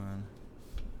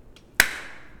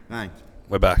Bang.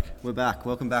 We're back. We're back.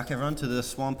 Welcome back, everyone, to the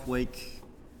Swamp Week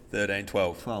 13,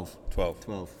 12. 12. 12.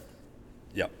 12.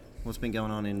 Yep. What's been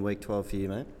going on in week 12 for you,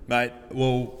 mate? Mate,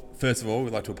 well, first of all,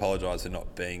 we'd like to apologise for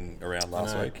not being around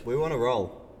last week. We were on a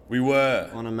roll. We were.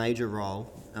 On a major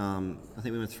roll. I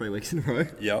think we went 3 weeks in a row.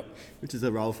 Yep. Which is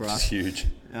a roll for us. It's huge.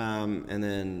 And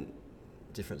then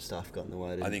different stuff got in the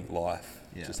way. I think life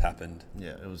just happened.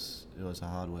 Yeah, it was a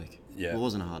hard week. Yeah. Well, it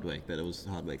wasn't a hard week, but it was a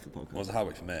hard week for the podcast. Well, it was a hard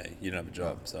week for me. You don't have a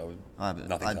job, so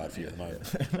nothing's hard for you at the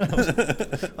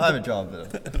moment. I have a job,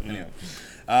 but anyway.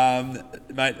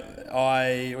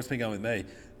 Mate, what's been going with me?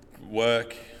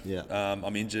 Work. Yeah.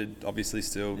 I'm injured, obviously,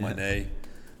 still, my knee.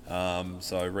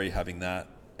 So rehabbing that.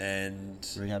 And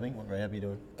Rehabbing? What rehab are you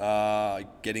doing?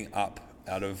 getting up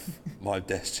out of my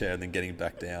desk chair and then getting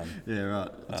back down. Yeah,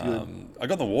 right. That's good. I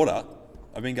got in the water.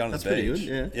 I've been going to the beach. That's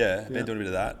pretty good, Yeah, I've been doing a bit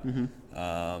of that.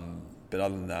 Mm-hmm. But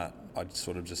other than that, I'm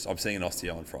seeing an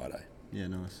osteo on Friday. Yeah,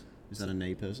 nice. Is that a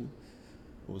knee person?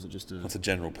 Or was it just a... It's a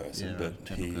general person,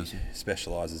 but he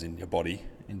specialises in your body.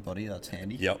 In body, that's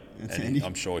handy. Yep. That's and handy.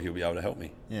 I'm sure he'll be able to help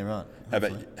me. Yeah, right.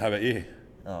 How about you?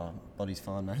 Oh, body's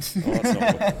fine, mate. Oh, that's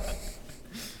not good.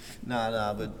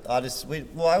 No, but I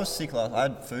was sick last... I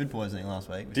had food poisoning last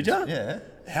week. Did you? Yeah.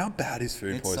 How bad is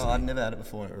food poisoning? I'd never had it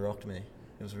before and it rocked me.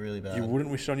 It was really bad. You wouldn't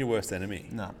wish it on your worst enemy.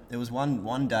 No. It was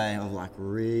one day of like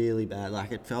really bad.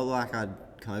 Like it felt like I'd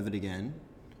COVID again,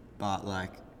 but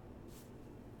like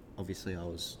obviously I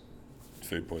was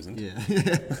food poisoned. Yeah.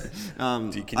 I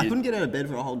couldn't get out of bed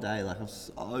for a whole day. Like I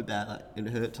was so bad. Like it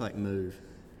hurt to like move.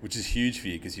 Which is huge for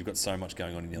you because you've got so much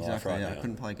going on in your life right now. I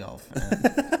couldn't play golf.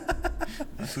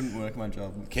 I couldn't work my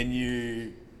job. Can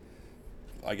you,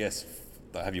 I guess,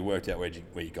 have you worked out where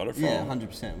you got it from? Yeah,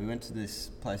 100%. We went to this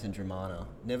place in Dramana.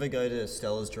 Never go to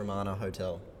Stella's Dramana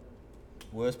Hotel.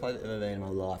 Worst place I've ever been in my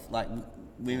life. Like,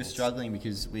 we were struggling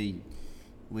because we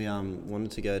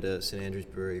wanted to go to St Andrew's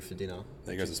Brewery for dinner.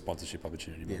 There goes a sponsorship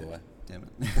opportunity, by the way. Damn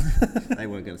it. They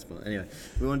weren't going to sponsor. Anyway,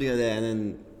 we wanted to go there and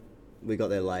then we got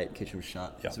there late. Kitchen was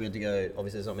shut. Yep. So we had to go.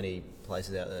 Obviously, there's not many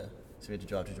places out there. So we had to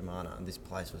drive to Dramana and this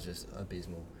place was just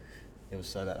abysmal. It was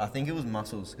so bad. I think it was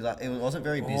mussels because it wasn't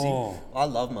very busy. I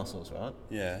love mussels, right?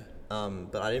 Yeah.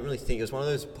 But I didn't really think it was one of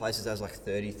those places that has like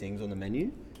 30 things on the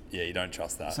menu. Yeah, you don't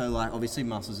trust that. So like obviously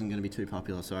mussels isn't going to be too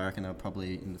popular. So I reckon they're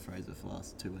probably in the freezer for the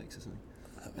last 2 weeks or something.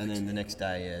 And then the next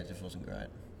day, it just wasn't great.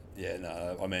 Yeah,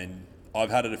 no. I mean, I've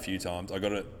had it a few times. I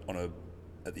got it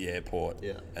at the airport.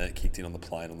 Yeah. And it kicked in on the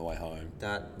plane on the way home.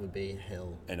 That would be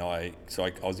hell. And I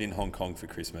was in Hong Kong for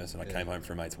Christmas and I came home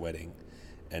for a mate's wedding,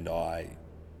 and I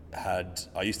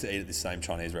used to eat at this same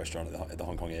Chinese restaurant at the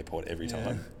Hong Kong airport every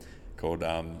time, called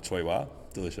Choi Wa.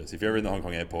 Delicious. If you're ever in the Hong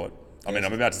Kong airport, I mean,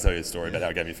 I'm about to tell you a story about how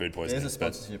it gave me food poisoning. There's a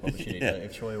sponsorship opportunity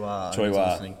if Choi Wa is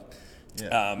listening.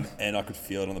 Yeah. And I could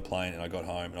feel it on the plane, and I got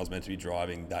home, and I was meant to be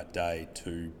driving that day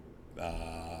to,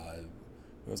 where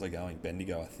was I going?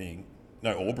 Bendigo, I think.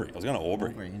 No, Albury. I was going to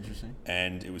Albury. Albury, interesting.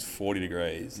 And it was 40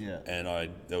 degrees. Yeah. And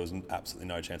there was absolutely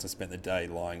no chance. I spent the day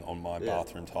lying on my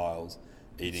bathroom tiles,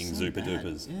 eating Zupa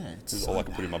Dupas. Yeah, this is all I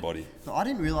could put in my body. So I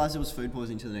didn't realise it was food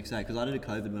poisoning until the next day because I did a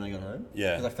COVID when I got home.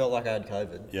 Yeah. Because I felt like I had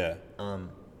COVID. Yeah.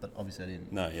 But obviously I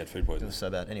didn't. No, you had food poisoning. It was so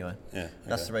bad. Anyway. Yeah.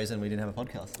 That's the reason we didn't have a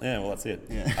podcast. Yeah, well, that's it.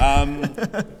 Yeah.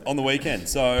 On the weekend.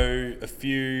 So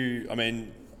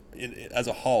as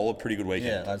a whole, a pretty good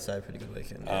weekend. Yeah, I'd say a pretty good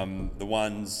weekend. Yeah. The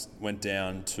ones went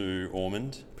down to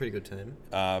Ormond. Pretty good team.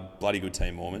 Bloody good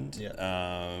team, Ormond.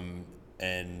 Yeah.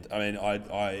 And I mean,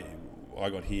 I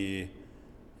got here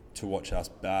to watch us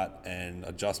bat, and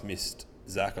I just missed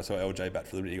Zach. I saw LJ bat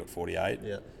for a little bit. He got 48.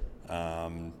 Yeah.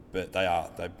 But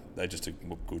they're just a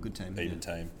good team, even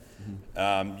team.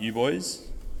 Mm-hmm. You boys?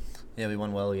 Yeah, we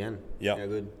won well again. Yeah. How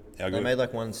good. How They good? made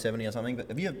like 170 or something,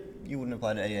 but you wouldn't have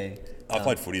played at EA. I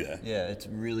played footy there. Yeah, it's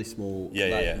really small.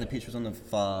 Yeah. The pitch was on the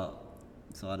far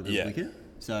side of the wicket.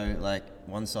 So like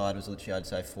one side was literally, I'd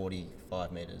say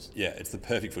 45 metres. Yeah, it's the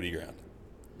perfect footy ground.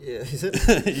 Yeah, is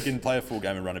it? You can play a full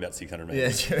game and run about 600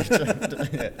 metres. Yeah, true.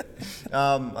 Yeah.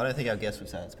 I don't think our guest would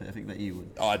say it's perfect, but you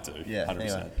would. Oh, I do. Yeah, 100%.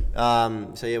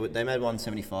 Anyway. So yeah, they made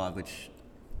 175, which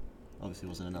obviously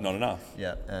wasn't enough. Not enough.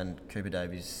 Yeah, and Cooper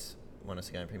Davies won us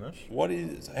the game pretty much.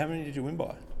 How many did you win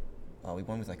by? Oh, we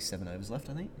won with like 7 overs left,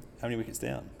 I think. How many wickets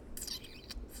down?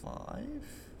 5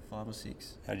 or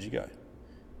 6. How did you go?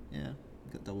 Yeah,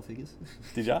 got double figures.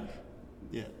 Did ya?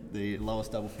 Yeah, the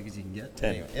lowest double figures you can get.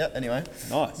 10. Anyway.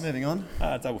 Nice. Moving on.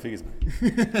 Double figures,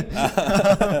 mate.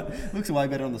 Looks way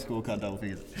better on the scorecard, double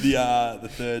figures. The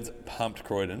third's pumped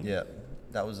Croydon. Yeah,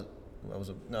 it was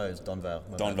Donvale.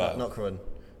 Donvale. Not Croydon.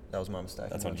 That was my mistake.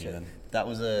 That's on you then. That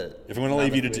was a. If I'm going to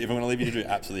leave you to do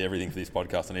absolutely everything for this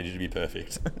podcast, I need you to be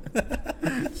perfect.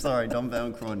 Sorry, Dom Bell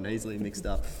and Cron easily mixed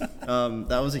up.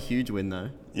 That was a huge win though.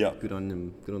 Yeah. Good on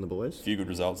them. Good on the boys. A few good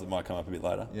results that might come up a bit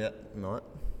later. Yeah,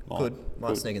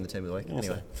 might sneak in the team of the week.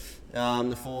 Anyway,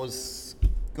 the fours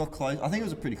got close. I think it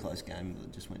was a pretty close game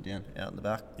that just went down out in the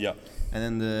back. Yeah.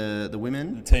 And then the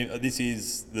women. The team. This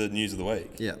is the news of the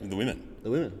week. Yeah. The women. The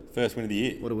women. First win of the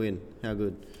year. What a win. How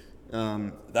good.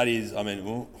 That is, I mean,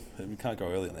 well, we can't go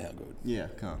early on the how good. Yeah,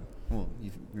 can't. Well,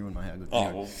 you've ruined my how good.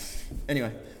 Oh, well.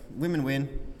 Anyway, women win.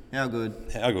 How good.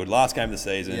 How good. Last game of the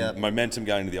season. Yep. Momentum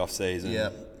going into the off-season. Yeah.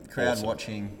 Crowd awesome.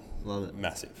 watching. Love it.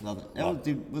 Massive. Love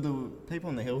it. Were the people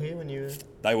on the hill here when you were...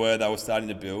 They were starting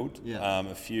to build. Yeah.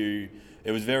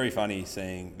 It was very funny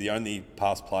seeing the only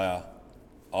past player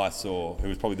I saw, who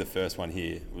was probably the first one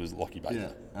here, was Lockie Baker.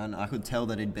 Yeah, and I could tell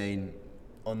that he'd been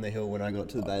on the hill when I got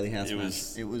to the Bailey House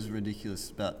match. It was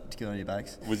ridiculous, but to get on your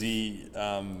backs. Was he,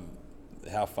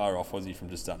 how far off was he from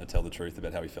just starting to tell the truth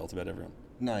about how he felt about everyone?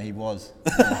 No, he was.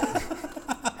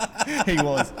 He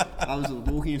was. I was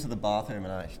walking into the bathroom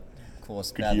and of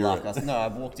course, bad luck. I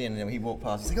walked in and he walked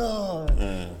past. He's like,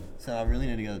 oh. So I really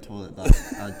need to go to the toilet, but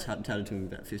I chatted to him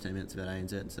about 15 minutes about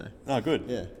ANZ. So. Oh, good.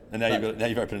 Yeah. And now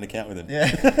you've opened an account with him. Yeah.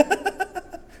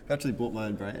 I've actually bought my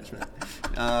own branch, mate.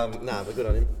 But good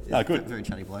on him. Yeah, good. Very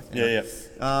chatty bloke. Anyway.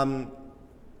 Yeah.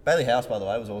 Bailey House, by the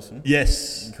way, was awesome.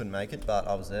 Yes. You couldn't make it, but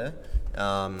I was there.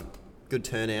 Good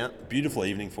turnout. Beautiful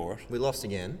evening for it. We lost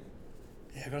again.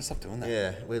 Yeah, I've got to stop doing that.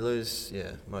 Yeah, we lose.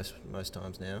 Yeah, most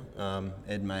times now.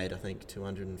 Ed made I think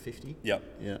 250. Yep.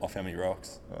 Yeah. Off how many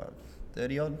rocks?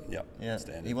 30 odd. Yep. Yeah.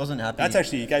 Standard. He wasn't happy.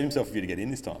 He gave himself a few to get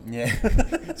in this time.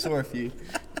 Yeah. Saw a few.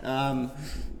 I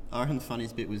reckon the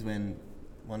funniest bit was when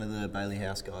one of the Bailey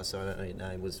House guys, so I don't know your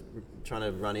name, was trying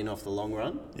to run in off the long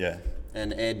run. Yeah.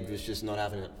 And Ed was just not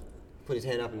having it. Put his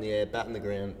hand up in the air, bat in the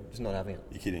ground, just not having it.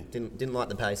 You're kidding. Didn't like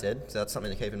the pace, Ed. So that's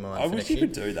something to keep in mind. I wish you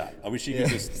could do that. I wish you could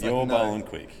just. You're bowling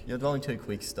quick. You're bowling too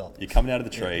quick. Stop. You're coming out of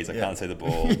the trees. I can't see the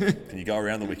ball. Can you go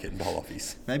around the wicket and bowl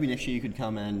offies? Maybe next year you could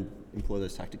come and employ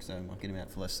those tactics though. Might get him out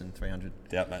for less than 300.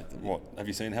 Doubt, mate. What? Have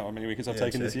you seen how many wickets I've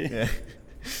taken this year? Yeah.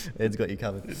 Ed's got you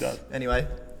covered. It does. Anyway,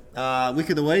 Wick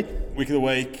of the Week. Wick of the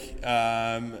Week.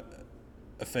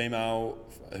 A female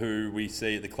who we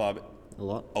see at the club a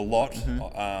lot.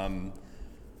 Mm-hmm.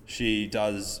 She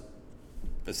does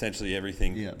essentially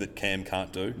everything that Cam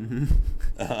can't do.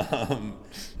 Mm-hmm.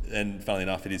 And funnily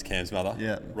enough, it is Cam's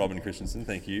mother, Robin Christensen.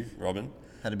 Thank you, Robin.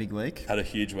 Had a big week. Had a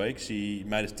huge week. She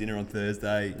made us dinner on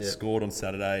Thursday, scored on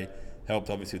Saturday, helped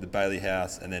obviously with the Bailey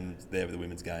House, and then there with the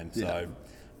women's game. So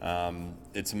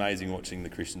it's amazing watching the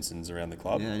Christensens around the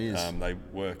club. Yeah, it is. They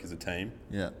work as a team.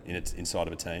 Yeah. Inside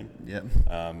of a team. Yeah.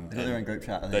 They've got their own group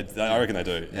chat, I think. I reckon they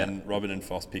do. Yeah. And Robin and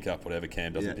Foss pick up whatever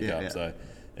Cam doesn't pick up. So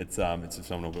it's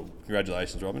phenomenal. But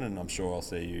congratulations, Robin, and I'm sure I'll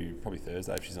see you probably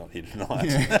Thursday if she's not here tonight.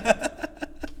 Yeah.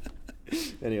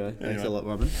 Anyway, thanks a lot,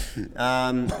 Robin.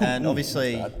 And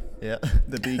obviously,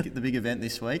 the big event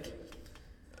this week.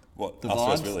 What? The Us vibes?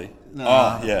 versus Willie? No,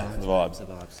 the vibes.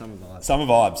 Summer vibes. Summer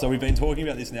vibes. So we've been talking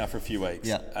about this now for a few weeks.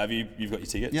 Yeah. You've got your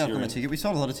tickets? Yeah, I've got my ticket. We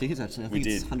sold a lot of tickets actually. I think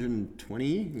We it's did.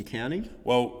 120 and counting.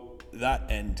 Well, that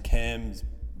and Cam's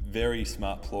very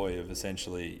smart ploy of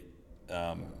essentially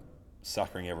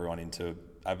suckering everyone into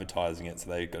advertising it so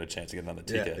they got a chance to get another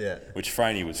ticket, which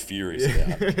Franey was furious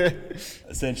about.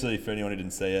 Essentially, for anyone who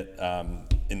didn't see it,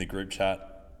 in the group chat,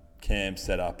 Cam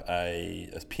set up a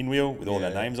pinwheel with all of our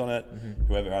names on it. Mm-hmm.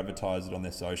 Whoever advertised it on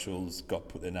their socials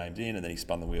put their names in, and then he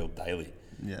spun the wheel daily.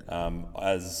 Yeah.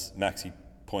 As Maxie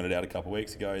pointed out a couple of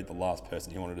weeks ago, the last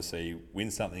person he wanted to see win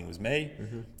something was me,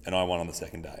 and I won on the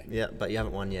second day. Yeah, but you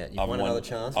haven't won yet. You've won another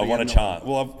chance. I won a chance.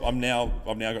 Well, I've now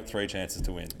got 3 chances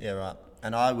to win. Yeah, right.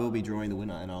 And I will be drawing the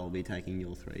winner, and I will be taking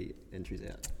your 3 entries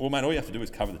out. Well, mate, all you have to do is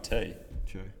cover the tee.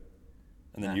 True.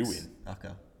 And then you win.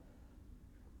 Okay.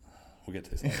 We'll get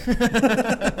to this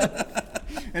later.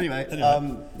 Anyway,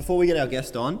 before we get our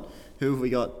guest on, who have we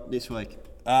got this week?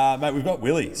 Mate, we've got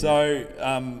Willie. So,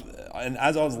 and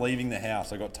as I was leaving the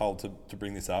house, I got told to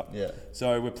bring this up. Yeah.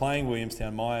 So we're playing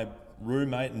Williamstown. My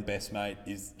roommate and best mate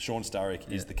is Sean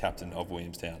Sturrock, is the captain of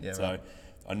Williamstown. Yeah, so right.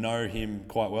 I know him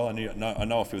quite well. I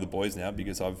know a few of the boys now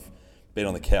because I've been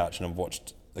on the couch and I've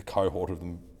watched the cohort of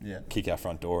them kick our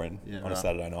front door in on a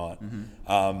Saturday night.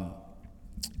 Mm-hmm.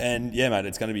 And yeah, mate,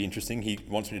 it's going to be interesting. He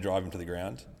wants me to drive him to the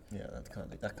ground. Yeah, that can't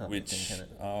be a thing, can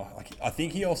it? I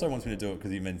think he also wants me to do it because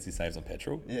he means he saves on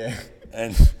petrol. Yeah.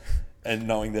 And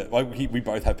knowing that we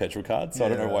both have petrol cards, so I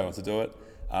don't know why he wants to do it.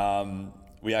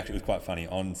 It was quite funny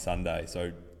on Sunday.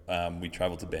 So we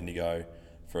travelled to Bendigo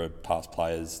for a past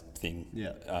players thing,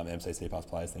 MCC past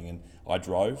players thing, and I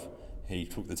drove. he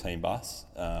took the team bus.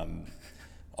 I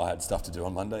had stuff to do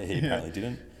on Monday. He apparently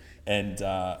didn't. And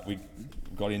we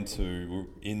were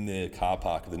in the car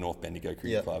park of the North Bendigo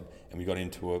Cricket Club, and we got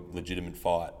into a legitimate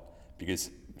fight because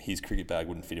his cricket bag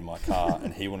wouldn't fit in my car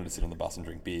and he wanted to sit on the bus and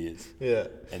drink beers. Yeah.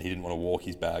 And he didn't want to walk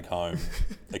his bag home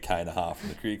 1.5 km from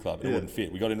the cricket club. It wouldn't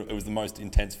fit. It was the most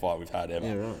intense fight we've had ever.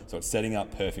 Yeah, right. So it's setting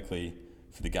up perfectly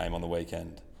for the game on the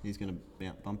weekend. He's going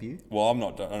to bump you? Well, I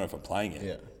don't know if I'm playing it.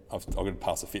 Yeah. I've got to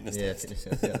pass a fitness test. Yeah,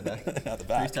 fitness test out the back. Out the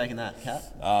back. Who's taking that, Kat?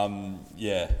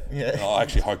 Yeah. Yeah. I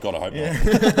hope not.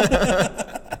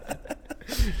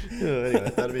 Anyway,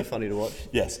 that'd be funny to watch.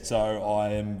 Yes, so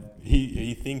I am.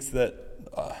 He thinks that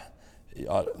I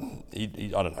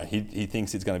don't know. He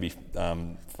thinks it's going to be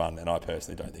fun, and I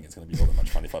personally don't think it's going to be all that much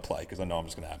fun if I play because I know I'm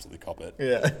just going to absolutely cop it.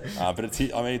 Yeah. But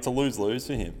it's a lose-lose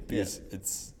for him because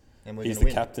he's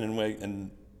the captain,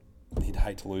 and he'd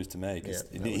hate to lose to me because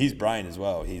his brain as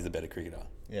well. He's the better cricketer.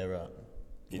 Yeah, right.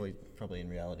 Probably in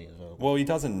reality as well. Well, he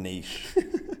does a niche.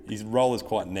 His role is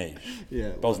quite niche.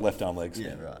 Yeah. Bowls left arm leg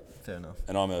spin. Yeah, right. Fair enough.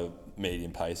 And I'm a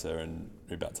medium pacer and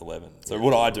who bats 11. So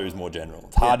what I do is more general.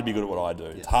 It's hard to be good at what I do.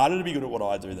 Yeah. It's harder to be good at what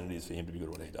I do than it is for him to be good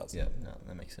at what he does. Yeah, no,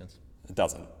 that makes sense. It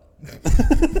doesn't.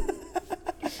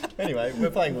 Anyway, we're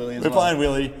playing Willie as well. We're playing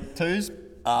Willie. Twos?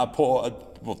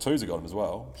 Twos have got him as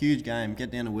well. Huge game.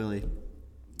 Get down to Willie.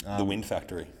 The Win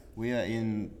Factory. We are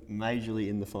majorly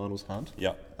in the finals hunt.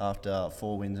 Yep. After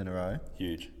 4 wins in a row.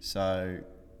 Huge. So,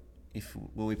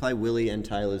 we play Willie and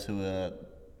Taylors, who are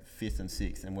 5th and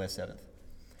 6th, and we're 7th.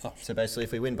 Oh. So basically,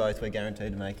 if we win both, we're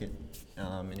guaranteed to make it.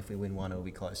 And if we win one, it'll be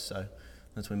close. So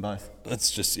let's win both. That's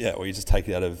just you just take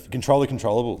it out of control the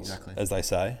controllables, exactly, as they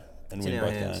say, and win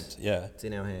both games. Yeah, it's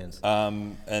in our hands.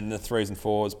 And the 3s and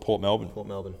 4s, Port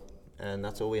Melbourne, and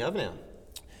that's all we have now.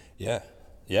 Yeah.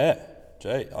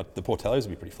 Gee, the Portellos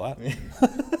will be pretty flat.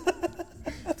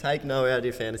 Take Noah out of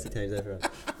your fantasy teams, everyone.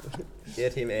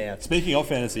 Get him out. Speaking of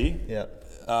fantasy, we have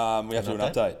to do an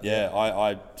update. Yeah,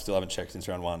 I still haven't checked since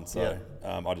round 1, so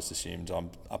I just assumed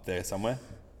I'm up there somewhere.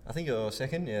 I think you're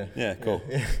second, yeah. Yeah, cool.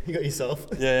 Yeah. You got yourself.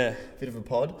 Yeah. Bit of a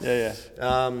pod. Yeah.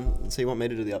 So you want me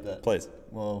to do the update? Please.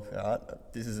 Well, all right.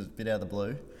 This is a bit out of the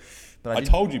blue. But I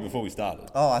told you before we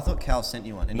started. Oh, I thought Cal sent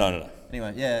you one. Anyway, No.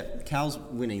 Anyway, yeah, Cal's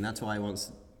winning. That's why he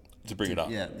wants to bring it up.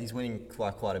 Yeah, he's winning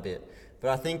quite a bit. But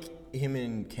I think him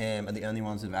and Cam are the only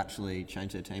ones that have actually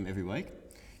changed their team every week.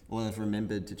 Or they've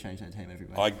remembered to change their team every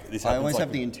week. I always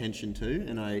have the intention to,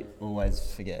 and I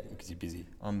always forget. Because you're busy.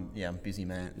 I'm busy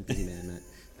man, mate.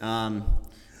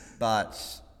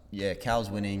 But yeah, Cal's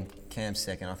winning, Cam's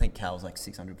second. I think Cal's like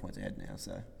 600 points ahead now,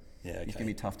 so he's going to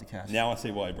be tough to catch. Now I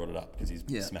see why he brought it up, because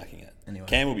he's smacking it. Anyway.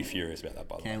 Cam will be furious about that,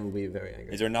 by the way. Cam will be very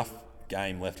angry. Is there enough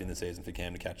game left in the season for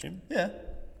Cam to catch him? Yeah,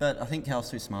 but I think Cal's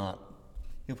too smart.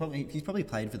 He's probably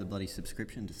paid for the bloody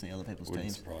subscription to see other people's teams.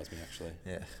 Wouldn't surprise me, actually.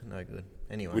 Yeah, no good.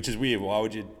 Anyway. Which is weird. Why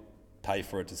would you pay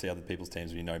for it to see other people's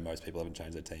teams when you know most people haven't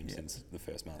changed their teams since the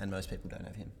first month? And most people don't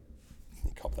have him.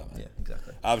 You cop that, mate. Yeah,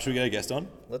 exactly. Should we get a guest on?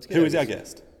 Let's get Who is our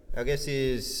guest? Our guest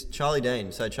is Charlie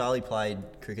Dean. So Charlie played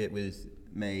cricket with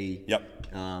me. Yep.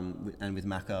 And with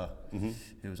Macca,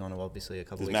 who was on obviously a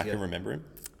couple Does weeks ago. Does Macca remember him?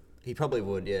 He probably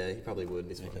would, yeah. He probably would.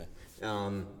 This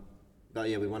one. But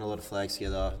yeah, we won a lot of flags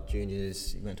together.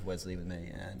 Juniors, he went to Wesley with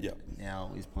me, and now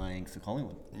he's playing for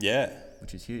Collingwood. Yeah.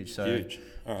 Which is huge. So huge.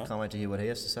 All right. Can't wait to hear what he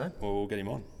has to say. Well, we'll get him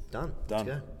on. Done. Let's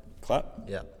go. Clap.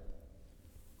 Yeah.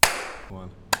 One.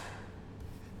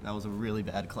 That was a really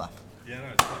bad clap. Yeah,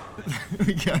 no, it's fine. Here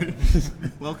we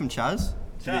go. Welcome, Chaz.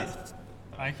 Chaz.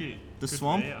 Thank you. The Good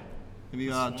Swamp. To be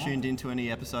here. Have you tuned into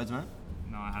any episodes, mate?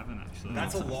 No, I haven't actually.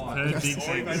 That's a lie. Heard big You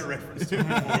already made a reference to it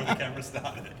before the camera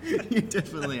started. You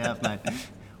definitely have, mate.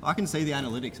 I can see the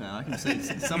analytics, mate. I can see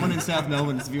someone in South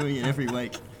Melbourne is viewing it every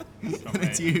week. And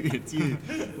it's you.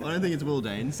 Well, I don't think it's Will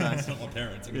Dean, so... It's not my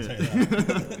parents, I can tell you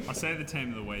that. I say the team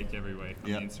of the week every week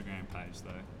on the Instagram page,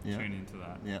 though. Yep. Tune into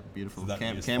that. Yeah, beautiful. So that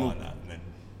Cam just will... find that and then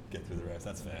get through the rest.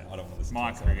 That's fair. I don't want to listen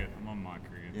My to cricket. I'm on my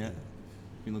cricket. Yeah.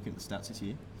 Been looking at the stats this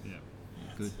year. Yeah.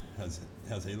 Good. How's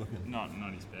he looking? Not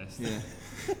his best. Yeah.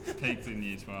 Peaked in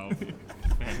year 12.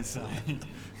 Fair to say.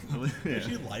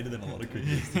 Actually later than a lot of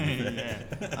cricketers. Yeah.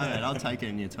 Alright, I'll take it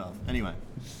in year 12. Anyway.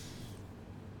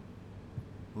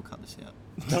 We'll cut this out.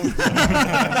 Is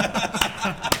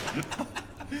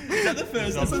that the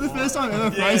first That's like the first time I've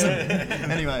ever phrased it.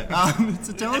 Anyway,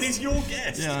 so tell us... And he's your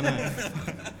guest. Yeah, I know.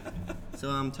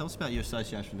 So tell us about your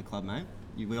association with the club, mate.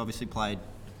 We obviously played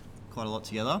quite a lot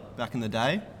together back in the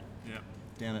day. Yep.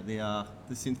 Down at the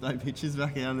Synthbo pitches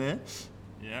back down there.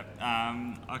 Yep.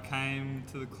 I came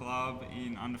to the club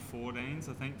in under 14s,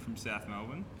 I think, from South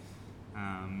Melbourne.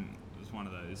 It was one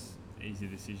of those easy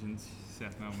decisions.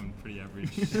 South Melbourne, pretty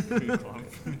average good club.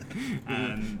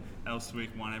 And Elswick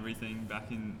won everything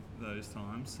back in those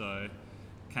times. So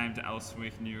came to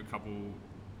Elswick, knew a couple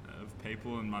of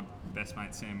people, and my best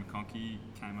mate Sam McConkey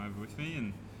came over with me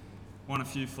and won a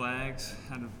few flags,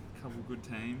 had a couple good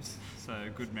teams, so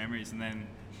good memories. And then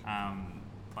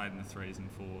played in the 3s and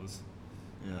 4s.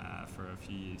 For a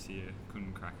few years here,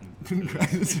 couldn't crack it.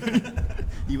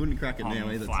 You wouldn't crack it now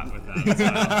either. Flat with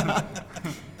that. So.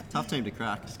 Tough team to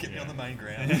crack. Just get me on the main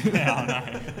ground. Yeah, I know.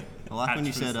 I like when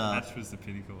you said. Hatch was the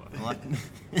pinnacle. I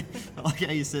like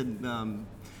how you said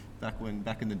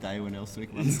back in the day when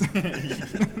Elswick was.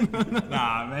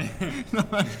 Nah, man.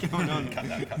 What's going on? Cut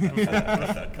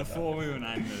that. Before we were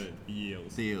named the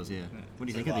Eels. The Eels, yeah. What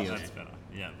do you think of the Eels? That's better.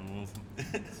 Yeah, the Wolves.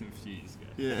 It's a few years ago.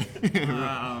 Yeah.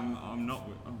 I'm not.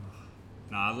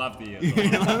 No, I love the Eels.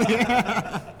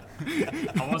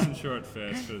 I wasn't sure at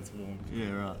first, but it's warm.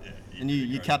 Yeah, right. Yeah, And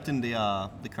you captained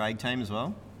the Craig team as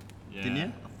well, Yeah, didn't you?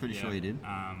 I'm pretty sure you did.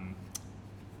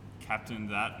 Captained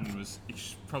that and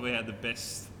probably had the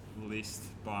best list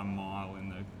by a mile in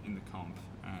the comp,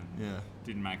 and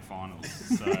didn't make finals.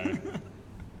 So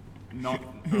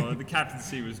the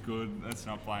captaincy was good. Let's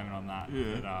not blame it on that.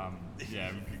 Yeah.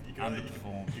 But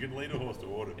underperformed. You can lead a horse to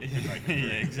water. Yeah,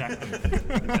 exactly.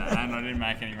 And I didn't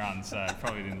make any runs, so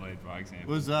probably didn't lead by example.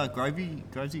 Was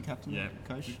Grovey captain? Yeah.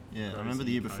 Coach? Yeah, I Grovey remember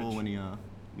the year before coach. when he. Were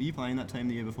you playing that team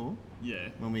the year before? Yeah.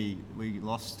 When we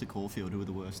lost to Caulfield, who were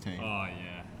the worst team. Oh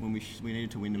yeah. When we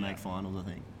needed to win to make finals, I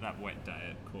think. That wet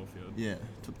day at Caulfield. Yeah,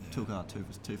 took 2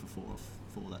 for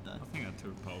 4 that day. I think I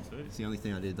took a pole too. It's the only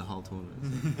thing I did the whole tournament.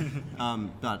 So.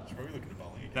 But Probably looking at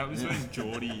bowling again. That was when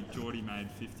Geordie made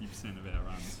 50% of our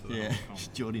runs for the yeah, whole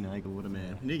comp. Geordie Nagel, what a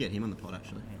man. We need to get him on the pod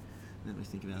actually. Let me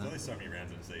think about There's only that. so many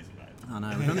rounds in a season, mate. I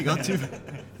know, we've only got 2.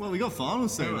 Well, we got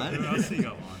finals soon, mate. Who else you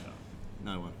got lined up?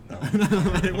 No one. I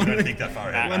don't think that far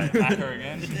ahead. Acker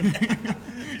again?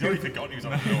 He's already forgotten he was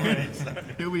on the field already. So.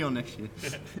 He'll be on next year.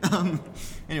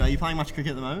 Anyway, are you playing much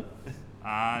cricket at the moment?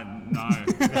 No.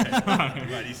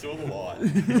 Mate, he saw the light.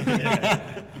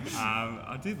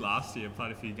 I did last year.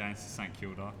 Played a few games to St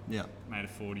Kilda. Yeah. Made a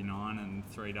 49 and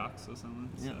 3 ducks or something.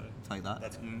 Yeah, So. take that.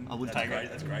 That's, I would that's take great. it.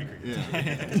 That's great cricket.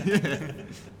 Yeah.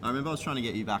 I remember I was trying to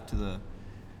get you back to the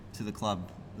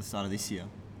club at the start of this year.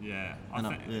 Yeah. And I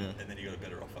think, And then you got a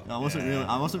better offer. I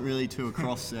wasn't really too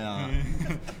across our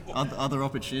other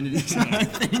opportunities. I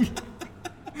don't think.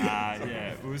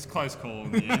 yeah, it was a close call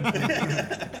in the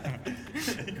end.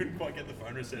 He couldn't quite get the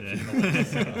phone reception.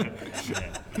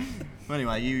 But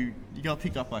anyway, you got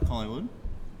picked up by Collingwood.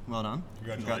 Well done.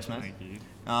 Congratulations. Congrats, mate. Thank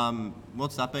you.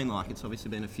 What's that been like? It's obviously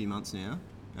been a few months now,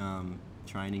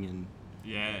 training and.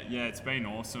 Yeah, it's been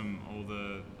awesome. All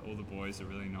the boys are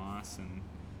really nice, and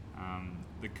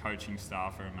the coaching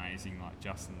staff are amazing, like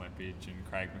Justin Lepage and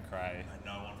Craig McRae.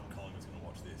 No one from Collingwood's going to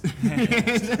watch this.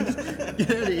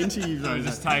 Yeah, the interviews. So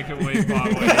just take it week by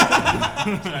week.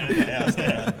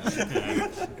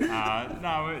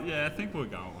 I think we're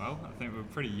going well. I think we're a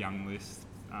pretty young list,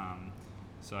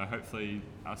 so hopefully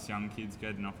us young kids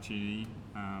get an opportunity.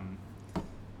 But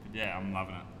yeah, I'm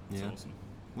loving it. It's awesome.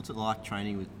 What's it like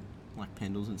training with like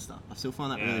Pendles and stuff? I still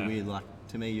find that really weird. Like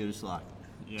to me, you're just like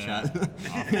chat.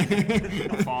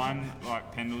 I find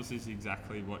like Pendles is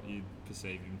exactly what you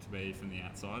perceive him to be from the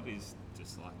outside. He's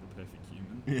just like the perfect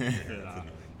human. Yeah. But,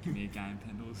 give me a game,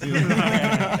 Pendles.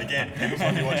 Again, Pendles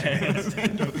might be watching this.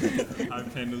 Hope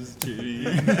Pendles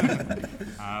tuning.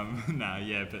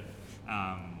 But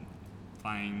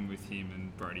playing with him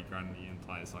and Brodie Grundy and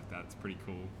players like that, it's pretty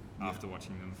cool. After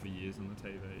watching them for years on the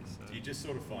TV. So. Do you just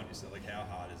sort of find yourself like how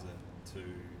hard is it to,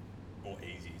 or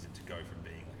easy is it to go from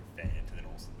being like a fan to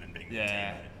then being a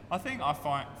teammate? I think I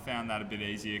found that a bit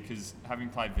easier because having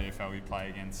played VFL, we play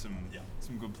against some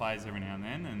good players every now and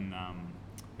then, and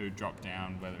who drop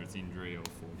down whether it's injury or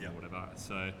form or whatever.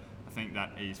 So I think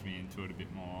that eased me into it a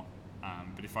bit more.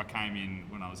 But if I came in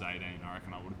when I was 18, I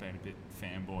reckon I would have been a bit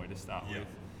fanboy to start with.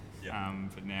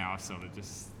 But now I sort of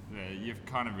just you've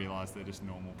kind of realised they're just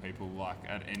normal people. Like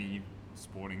at any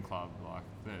sporting club, like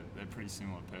they're pretty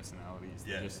similar personalities.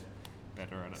 They're just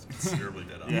better at it. Considerably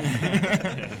better.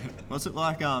 What's it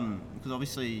like? Because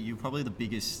obviously you're probably the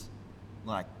biggest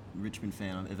like Richmond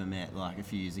fan I've ever met. Like a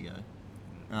few years ago.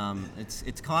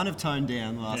 It's kind of toned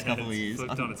down the last couple of years.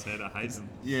 Flipped on its head. I hate them.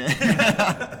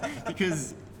 Yeah,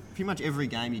 because pretty much every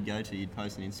game you'd go to, you'd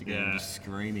post on Instagram just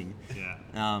screaming. Yeah.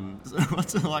 So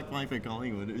what's it like playing for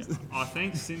Collingwood? I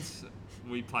think since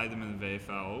we played them in the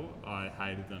VFL, I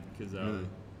hated them because they were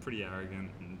pretty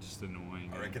arrogant and just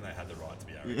annoying. I reckon they had the right to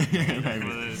be arrogant.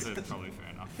 Well, that's probably fair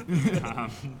enough.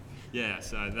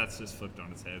 So that's just flipped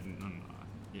on its head. And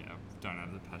don't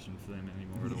have the passion for them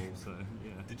anymore at all. So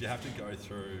yeah. Did you have to go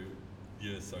through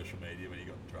your social media when you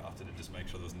got drafted and just make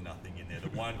sure there was nothing in there? The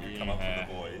one could come up from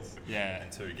the boys,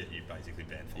 and two get you basically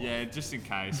banned for life. Yeah, just in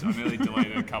case. I nearly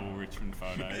deleted a couple of Richmond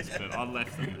photos, but I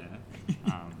left them there.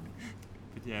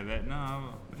 But yeah,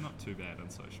 not too bad on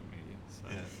social media, so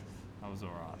I was all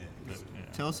right. Yeah.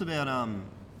 But, Tell us about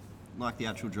like the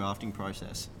actual drafting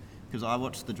process, because I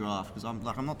watched the draft because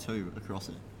I'm not too across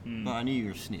it, but I knew you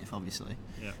were a sniff, obviously.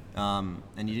 Yeah.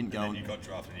 And you didn't go. And then you got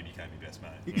drafted and you became your best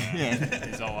mate. Yeah.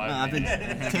 He's all over. I've been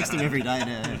texting every day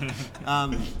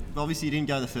now. But obviously you didn't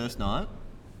go the first night.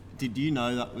 Did you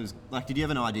know that was like? Did you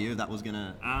have an idea that was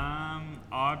gonna?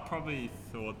 I probably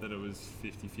thought that it was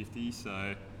 50-50,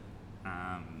 so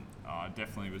I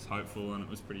definitely was hopeful, and it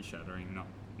was pretty shattering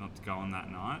not to go on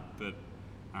that night. But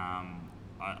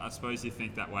I suppose you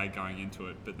think that way going into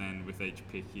it, but then with each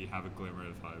pick you have a glimmer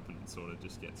of hope, and it sort of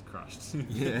just gets crushed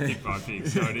pick by pick.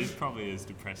 So it is probably as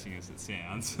depressing as it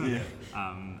sounds.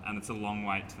 And it's a long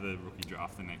wait to the rookie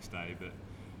draft the next day, but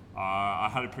I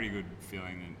had a pretty good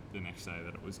feeling the next day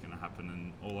that it was going to happen,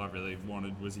 and all I really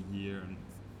wanted was a year, and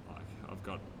like I've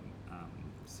got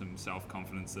some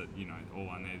self-confidence that all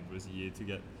I needed was a year to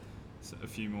get a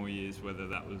few more years, whether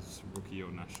that was rookie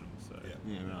or national. So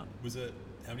right. Was it,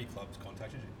 how many clubs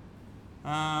contacted you?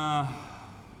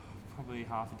 Probably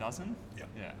half a dozen.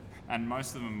 Yeah. And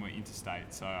most of them were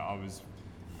interstate, so I was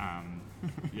I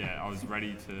was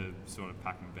ready to sort of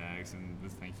pack my bags and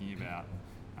was thinking about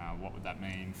what would that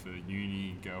mean for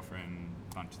uni, girlfriend,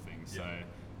 bunch of things. So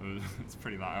it's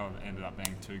pretty like I ended up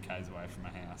being 2 k's away from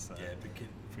my house. So but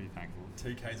pretty thankful.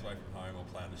 2 k's away from home or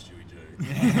playing the Stewie Jew.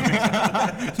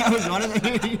 That was one of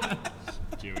them.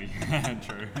 Dewey,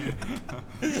 true.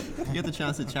 You get the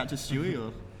chance to chat to Stewie,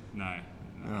 or? No.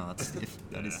 Oh, that's stiff.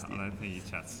 That is stiff. I don't think he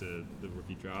chats to the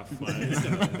rookie draft players.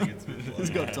 He's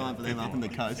got time for them up on the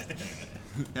coast.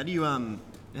 How do you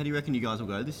reckon you guys will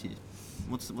go this year?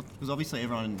 Because obviously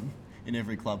everyone in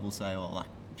every club will say, "Oh, like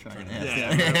training house."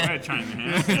 We're training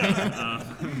house.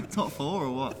 Top 4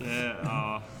 or what?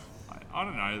 Yeah, I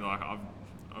don't know. Like I've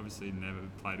obviously never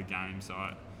played a game, so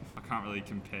I can't really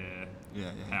compare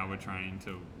how we're training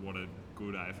to what a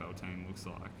good AFL team looks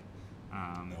like.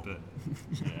 But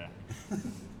yeah.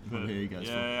 But here you go.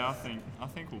 Yeah, I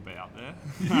think we'll be up there.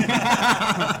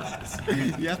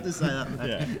 You have to say that.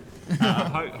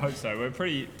 Yeah. Hope so. We're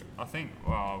pretty. I think.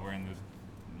 Well, we're in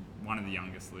one of the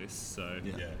youngest lists, so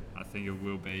I think it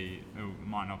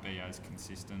might not be as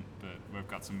consistent, but we've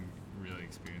got some really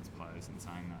experienced players in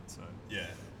saying that. So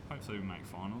hopefully we make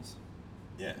finals.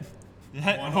 Yeah.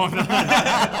 Yeah. I'm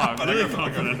really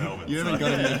confident. You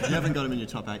haven't got him in your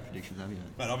top 8 predictions, have you?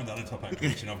 Mate, I haven't done a top 8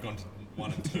 prediction. I've gone to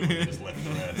 1 and 2 and just left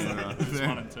the rest. It's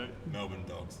 1 and 2. Melbourne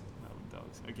Dogs.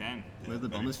 Again. Where the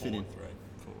Bombers fit in?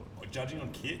 4. Judging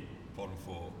on kit, bottom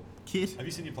 4. Kit? Have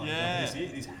you seen your playing this year?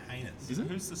 It is heinous. Is it?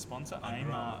 Who's the sponsor?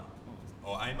 Under Armour.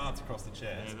 Amart's across the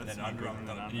chest, and that's then Under Armour.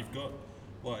 Under And you've got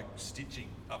like stitching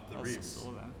up the ribs.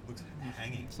 Saw that. Looks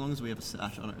hanging. As long as we have a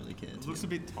sash, I don't really care. It looks a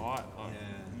bit tight.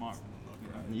 Like, Not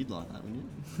great. You'd like that, wouldn't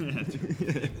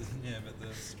you? Yeah, but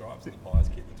the stripes on the Pies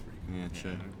kit looks pretty good. Yeah,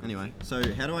 true. Anyway, so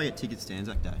how do I get tickets to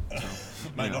Anzac Day?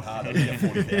 Mate, not hard. I only get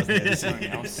 40,000 there this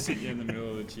year. I'll sit you in the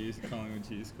middle of the Collingwood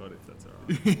cheer squad if that's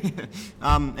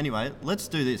alright. Anyway, let's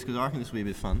do this because I reckon this will be a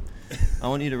bit of fun. I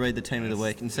want you to read the team of the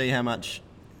week and see how much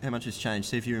has changed.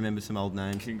 See if you remember some old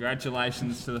names.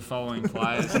 Congratulations to the following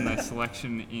players and their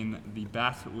selection in the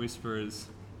Bat Whisperers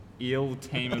Eel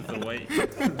Team of the Week.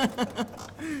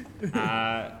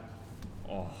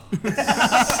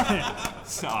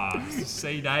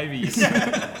 C. Davies,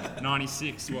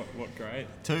 96. What grade?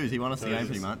 2s. He won us the game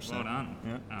pretty much. Well So. done.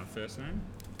 Yeah. First name?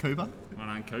 Cooper. Well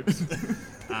done, Coops.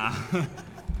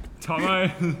 Tomo,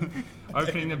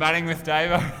 opening the batting with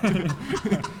Davo.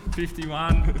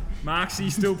 51.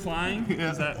 Marksy still playing.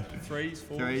 Is that 3s,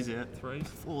 4s? 3s, yeah. 3s.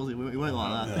 4s. We went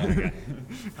like that. Okay.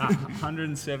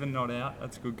 107 not out.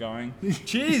 That's good going.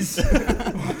 Cheers!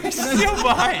 Still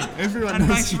playing. Everyone and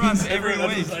knows makes runs every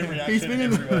week. He's been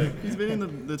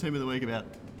in the team of the week about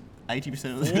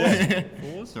 80% of the time.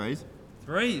 4s? 3s.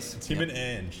 3s. Tim and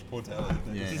Ange, poor Tally.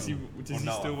 Yeah. Does he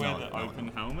still wear the open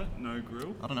helmet, no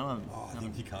grill? I don't know. I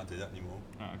think he can't do that anymore.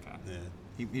 Oh, okay. Yeah.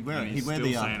 He'd And he's wear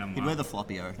still saying I'm the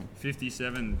floppy, I reckon.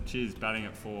 57. Cheers, batting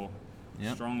at 4.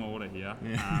 Yep. Strong order here.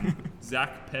 Yeah.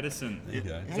 Zach Pedersen. There you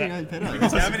go. How do you know Pedo?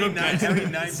 How many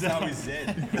names start with Z?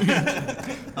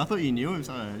 I thought you knew him,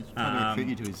 so it's probably a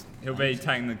tribute to his. He'll be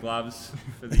taking the gloves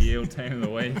for the Eel Team of the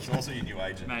Week. He's also your new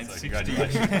agent, Mate, so 60.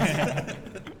 congratulations.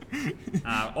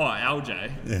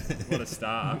 LJ, what a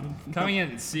star! Coming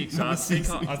in at 6, I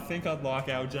think I'd like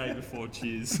LJ before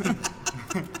Cheers.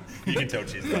 You can tell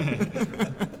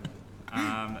Chaz.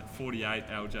 48,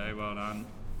 LJ, well done.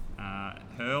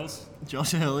 Hurls.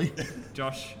 Josh Hurley.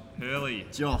 Josh Hurley.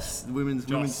 Josh, the women's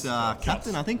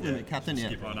captain, I think. Women's captain,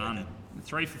 yeah. Well done.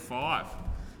 3 for 5.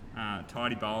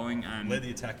 Tidy bowling and led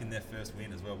the attack in their first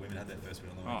win as well. Women had their first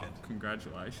win on the weekend.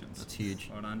 Congratulations. That's huge.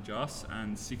 Well done, Joss.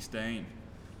 And 16.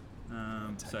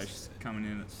 So she's coming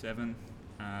in at 7.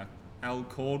 Al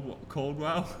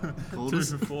Caldwell. 2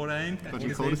 for 14. What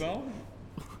did he bowl?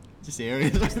 Just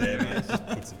areas. Just there, man. Just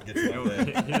put some, get some up there.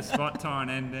 Hit a spot, tie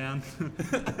and end down.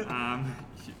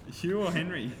 Hugh or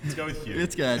Henry? Let's go with Hugh.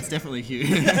 It's good. It's definitely Hugh.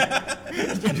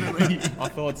 It's definitely. I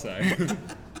thought so.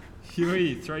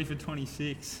 Huey, 3 for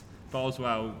 26. Bowls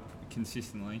well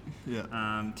consistently.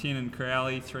 Yeah. Tin and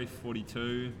Crowley, 3 for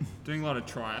 42. Doing a lot of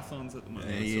triathlons at the moment.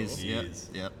 Yeah, he is. He Yep. is.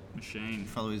 Yep. Machine.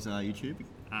 Follow his YouTube.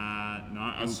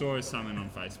 No, I saw something on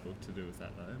Facebook to do with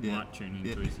that though. Yeah. Might tune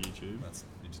into his YouTube.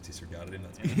 You just disregarded him.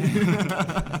 That's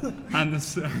me. And the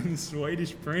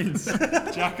Swedish Prince,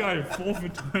 Jacko, 4 for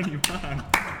 21.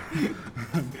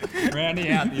 Rounding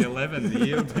out the 11, the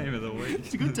yield team of the week.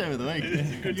 It's a good team of the week.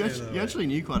 You actually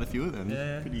knew quite a few of them.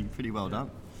 Yeah. Pretty well done.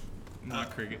 My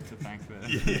cricket to thank there.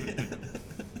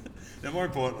 Now, more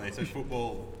importantly, so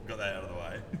football got that out of the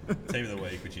way. Team of the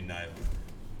week, which you nailed.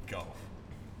 Golf.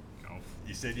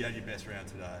 You said you had your best round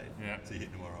today. Yeah. So you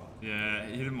hit them all right. Yeah,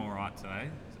 hit them all right today.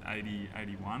 80,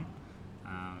 81.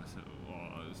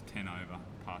 It was 10 over,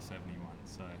 past 71.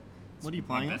 So What are you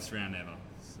playing my at? best round ever.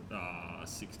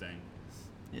 16.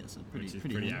 Yeah, so Which is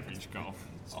pretty pretty average golf.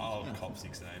 I'll cop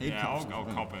 16. Yeah. I'll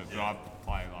cops, cop it, but I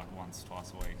play like once,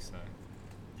 twice a week. So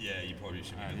Yeah, you probably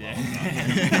should be.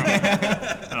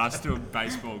 and I still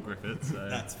baseball grip it. So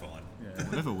That's fine. yeah,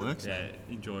 Whatever works. yeah,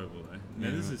 enjoyable though.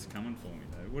 Yeah. This is coming for me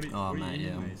though. What Oh, are mate, you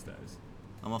yeah. in these days?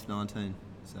 I'm off 19,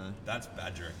 so That's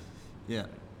badgering. yeah.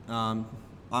 I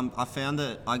found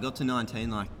that I got to 19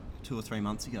 like 2 or 3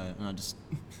 months ago, and I just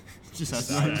had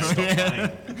Stop to.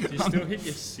 playing. Do you still hit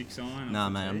your 6 iron? Nah,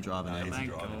 mate, I'm driving out. He's Thank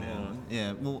driving God. now.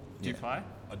 Yeah, well, Do you yeah. play?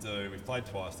 I do. We've played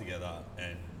twice together,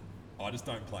 and I just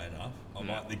don't play enough.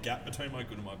 Yeah. The gap between my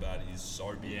good and my bad is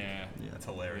so big. Yeah. It's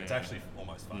hilarious. It's Yeah. actually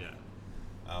almost funny.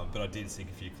 Yeah. But I did sink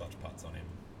a few clutch putts on him.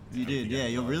 You did, yeah.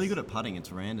 You're really good at putting.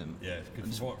 It's random. Yeah,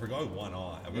 because for a guy with one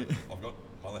eye, I've got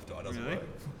my left eye doesn't Really? work.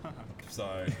 So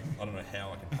I don't know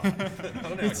how I can putt. I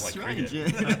don't know It's how I can play strange,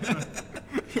 cricket.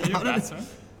 yeah. Are you a batsman?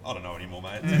 I don't know anymore,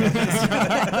 mate.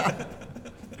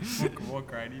 What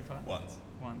grade do you play? Once.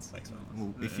 Once. Thanks, mate.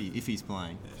 Well, if he's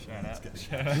playing. Shout out. Let's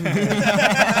Shout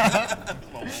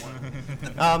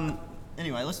out.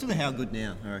 Anyway, let's do the how good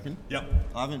now. I reckon. Yep.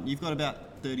 Ivan, you've got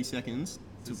about 30 seconds.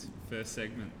 This is first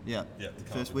segment. Yeah. Yeah, to come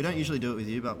First, up we with don't usually do it with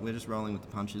you, but we're just rolling with the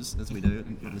punches as we do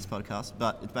in this podcast.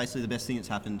 But it's basically the best thing that's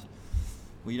happened.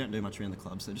 Well, you don't do much around the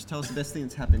club, so just tell us the best thing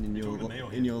that's happened in talking to me or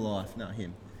him? in your life. No,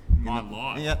 him. My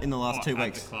life. Yeah, in the last Oh, 2 at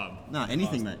weeks. the club. No,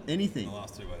 anything, mate. In Anything. the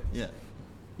last 2 weeks. Yeah.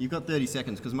 You've got 30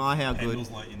 seconds because my how good. Handles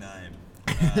like your name.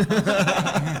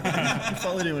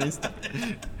 Followed him on Insta.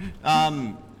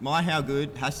 My how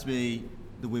good has to be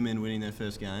the women winning their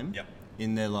first game Yep.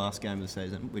 in their last game of the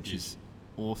season, which is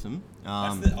awesome.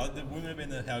 The women have been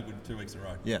the how good 2 weeks in a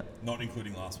row. Yeah. Not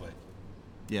including last week.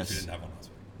 Yes. We didn't have one last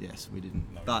week. Yes, we didn't.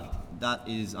 No, we But that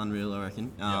is unreal, I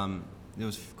reckon. There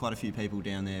was quite a few people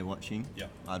down there watching. Yep.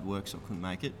 I had work, so I couldn't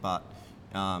make it. But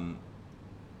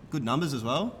good numbers as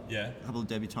well. Yeah. A couple of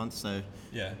debutants, so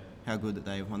Yeah. how good that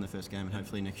they won the first game, and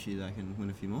hopefully next year they can win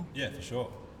a few more. Yeah, for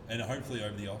sure. And hopefully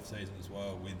over the off season as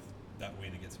well, with that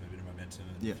win, it gets a bit of momentum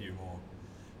and Yeah. a few more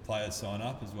players sign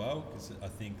up as well. Because I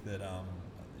think that,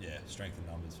 strength in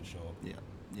numbers for sure. Yeah,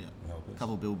 yeah. Will help us. A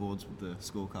couple of billboards with the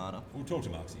scorecard up. We'll talk to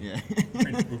Marksy. Yeah. We'll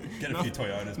get a few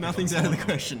Toyotas. Nothing's out of the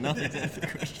question. Nothing's out of the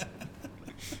question.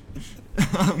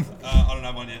 I don't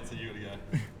have one yet, so you got to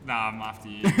go. Nah, I'm after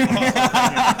you.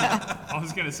 I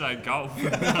was going to say golf.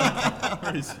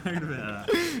 Pretty soon about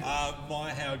that.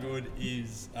 My how good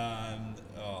is our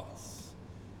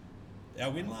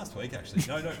win last week, actually.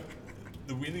 No,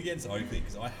 the win against Oakley,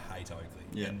 because I hate Oakley.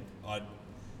 Yeah. And I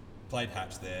played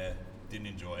Hatch there, didn't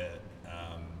enjoy it,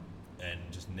 and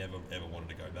just never ever wanted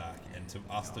to go back. And to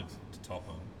us to top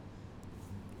them,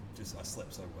 I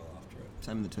slept so well after it.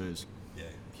 Same in the twos. Yeah,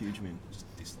 Huge win. just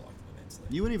disliked them immensely.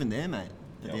 You weren't even there, mate,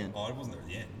 at the end. I wasn't there at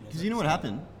the end. Because you know what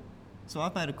happened? So I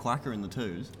played a quacker in the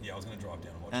twos, Yeah, I was going to drive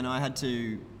down and watch and it. I had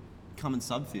to come and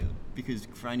subfield because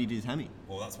Franey did his hammy.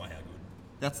 Well, that's my how good.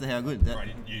 That's the how good.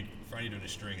 Franny doing a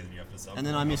string and then you have to sub. And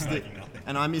then I missed it. making nothing.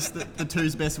 And I missed the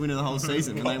twos best win of the whole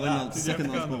season, and they win the Did you have second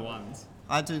to go last on the ball. ones?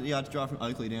 I had to drive from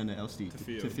Oakley down to Elstey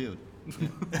to field. Yeah.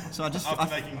 So I After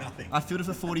making nothing. I fielded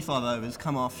for 45 overs,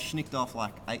 come off, schnicked off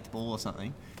like 8th ball or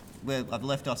something, I've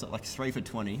left us at like 3 for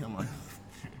 20. I'm like,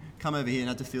 come over here and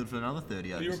had to field for another 30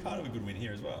 Well, overs. you were part of a good win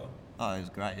here as well. Oh, it was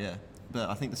great, yeah. But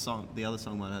I think the other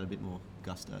song might have had a bit more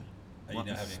gusto. Are you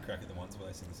now having a crack at the ones where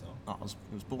they sing the song? Oh, it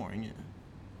was boring, yeah.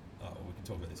 Oh, well, we can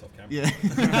talk about this off camera.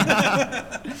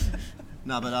 Yeah.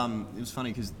 No, but it was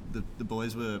funny because the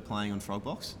boys were playing on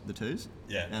Frogbox, the twos.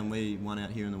 Yeah. And we won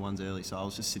out here in the ones early, so I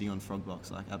was just sitting on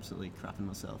Frogbox, like absolutely crapping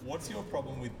myself. What's your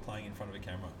problem with playing in front of a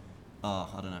camera? Oh,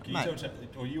 I don't know. Can you Mate, tell Chad,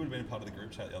 or you would have been a part of the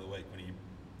group chat the other week when he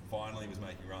finally was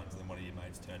making runs, and then one of your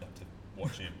mates turned up to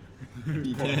watch him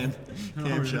you can.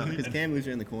 Cam shot. Because Cam lives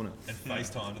around the corner. and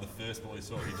FaceTime to the first ball he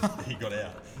saw. He got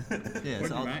out. Yeah, What'd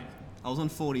so you make? I was on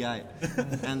 48,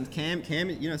 and Cam,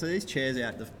 you know, so these chairs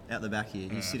out the back here.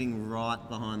 He's sitting right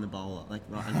behind the bowler, like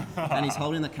right, and he's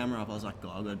holding the camera up. I was like,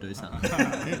 God, I've got to do something,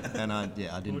 and I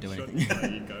didn't do anything.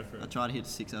 You go for I it. tried to hit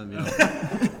 6 over middle,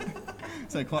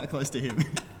 so quite close to him.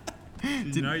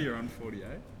 Did you know you're on 48?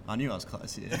 I knew I was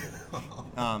close, yeah.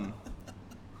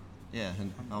 Yeah,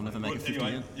 and I'll never make a 50 Anyway,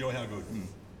 again. you're how good?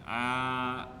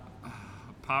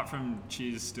 Apart from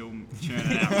Cheers still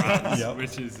churning out runs, Yep.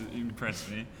 which has impressed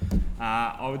me,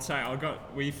 I would say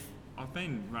I've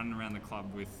been running around the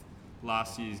club with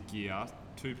last year's gear,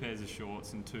 2 pairs of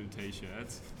shorts and 2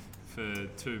 t-shirts for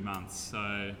 2 months.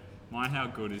 So my how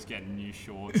good is getting new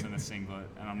shorts and a singlet,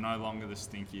 and I'm no longer the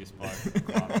stinkiest bloke at the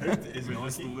club. Is With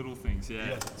just the Nike? little things,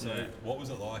 yeah. So what was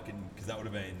it like? Because that would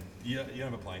have been you don't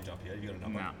have a plane jump here. You got a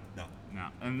number? No. No. No,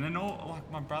 and then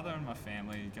my brother and my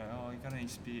family go, oh, you got any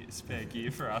spare gear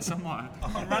for us? I'm like,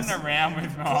 I'm running around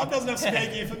with my... Club doesn't have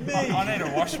spare gear for me. I need to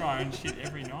wash my own shit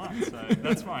every night, so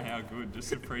that's my how good,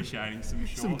 just appreciating some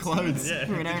shorts. Some clothes Yeah.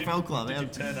 for an AFL club. Did you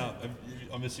Out. turn up?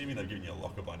 I'm assuming they've given you a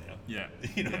locker by now. Yeah.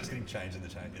 You're not just getting changed in the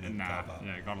car park.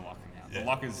 Yeah, got to lock it out. Yeah.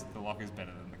 The locker's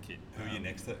better than the kit. Who are you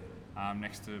next to?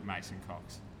 Next to Mason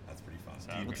Cox. That's pretty fun.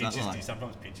 So do, you what's that do like? you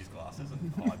sometimes pinch his glasses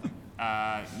and hide them?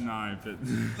 No, but...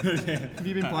 Have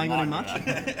you been playing on him much?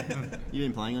 You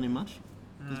been playing on him much?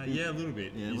 yeah, a little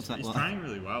bit. Yeah, what's that he's like? training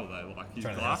really well though. Like his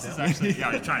Training the glasses house now? actually.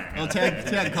 Yeah, he's training. I'll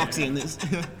tag Coxie in this.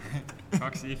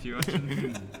 Coxie, if you're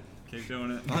watching, keep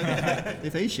doing it.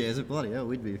 If he shares it, bloody hell,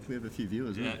 we have a few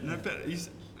viewers. Yeah, wouldn't we? no, but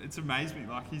it's amazed me.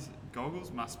 Like his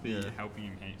goggles must be Yeah. helping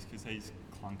him heaps because he's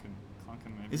clunking.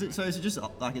 Is it so? Is it just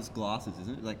like it's glasses,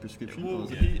 isn't it? Like prescription? Well, or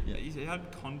is it, he had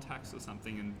contacts or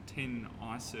something and 10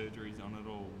 eye surgeries on it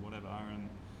or whatever,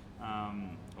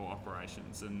 and or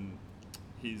operations, and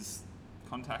his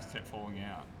contacts kept falling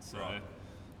out. So Right.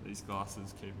 these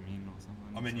glasses keep him in or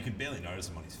something. I mean, you can barely notice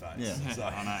them on his face. Yeah. So,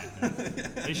 I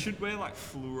know. He should wear like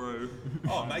fluoro.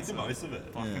 oh, make the most of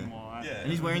it. Black Yeah. and white. Yeah.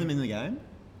 And he's wearing them in the game.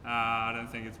 I don't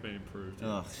think it's been improved. Yet,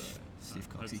 Oh, so stiff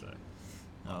I hope coxie. so.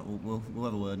 We'll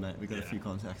have a word, mate. We've got a Yeah. few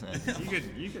contacts. Mate.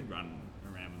 You could run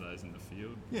around with those in the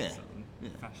field. or Yeah. something. Yeah.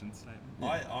 Fashion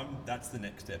statement. That's the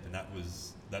next step, and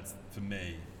that's for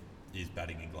me is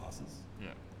batting in glasses. Yeah.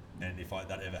 And if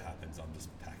that ever happens, I'm just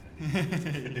packing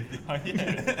it in. Oh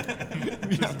yeah.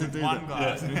 We have to do One that.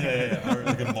 glass. yeah. Or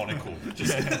like a monocle.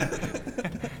 Just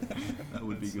That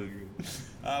would be So good.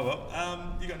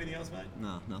 you got anything else, mate?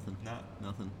 No, nothing. No.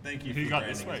 Nothing. Thank you Who for got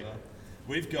branding this as week? well.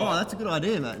 We've Oh, got that's a good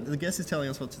idea, mate. The guest is telling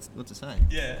us what to say.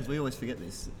 Yeah. Because we always forget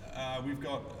this. we've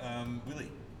got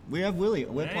Willie. We have Willie.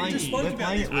 We're Hey. playing. We just we're spoke about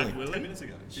playing this at Willie. Willie. 10 minutes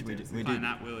ago. We did. Playing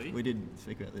at Willie. We did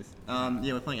speak about this.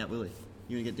 Yeah, we're playing at Willie.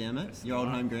 You want to get down, mate? Your old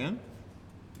home ground.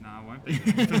 No, I won't be.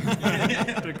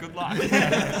 But good luck.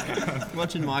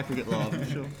 Watching Mike will get live, I'm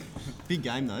sure. Big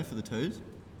game though for the twos.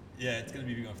 Yeah, it's going to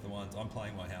be big one for the ones. I'm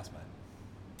playing my housemate.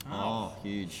 Oh,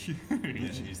 huge. Yeah,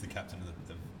 he's the captain of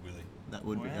the Willie That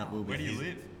would be. Wow. That will be. Where do you He's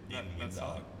live? in That side? Windsor,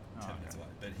 Oh, 10 minutes okay.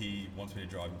 away. But he wants me to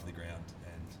drive him to the ground,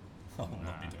 and I will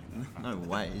not be doing that. No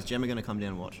way. Is Gemma going to come down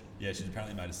and watch? Yeah, she's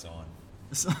apparently made a sign.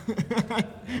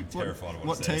 I'm terrified of what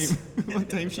what it team? says. What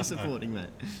team she's supporting, mate?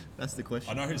 That's the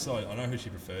question. I know who she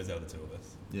prefers out of the two of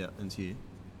us. Yeah, and it's you.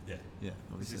 Yeah, Yeah, Is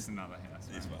obviously. this another house?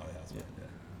 it's right? my other housemate. Yeah.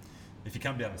 If you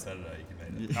come down on Saturday, you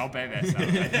can meet her. I'll be there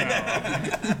Saturday.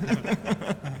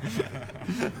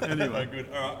 Anyway, good.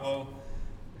 All right, well,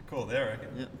 cool there, I reckon.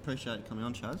 Yeah, appreciate it coming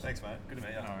on, Chaz. Thanks, mate. Good to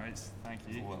meet you. No worries. Thank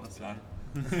you. Well done.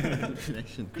 Good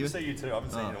connection. Good to see you too. I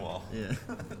haven't seen you in a while. Yeah.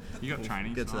 You got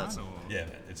training Get to that tonight? Or? Yeah,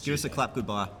 man. It's Give us a Tuesday. clap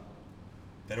goodbye.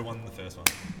 Better one than the first one.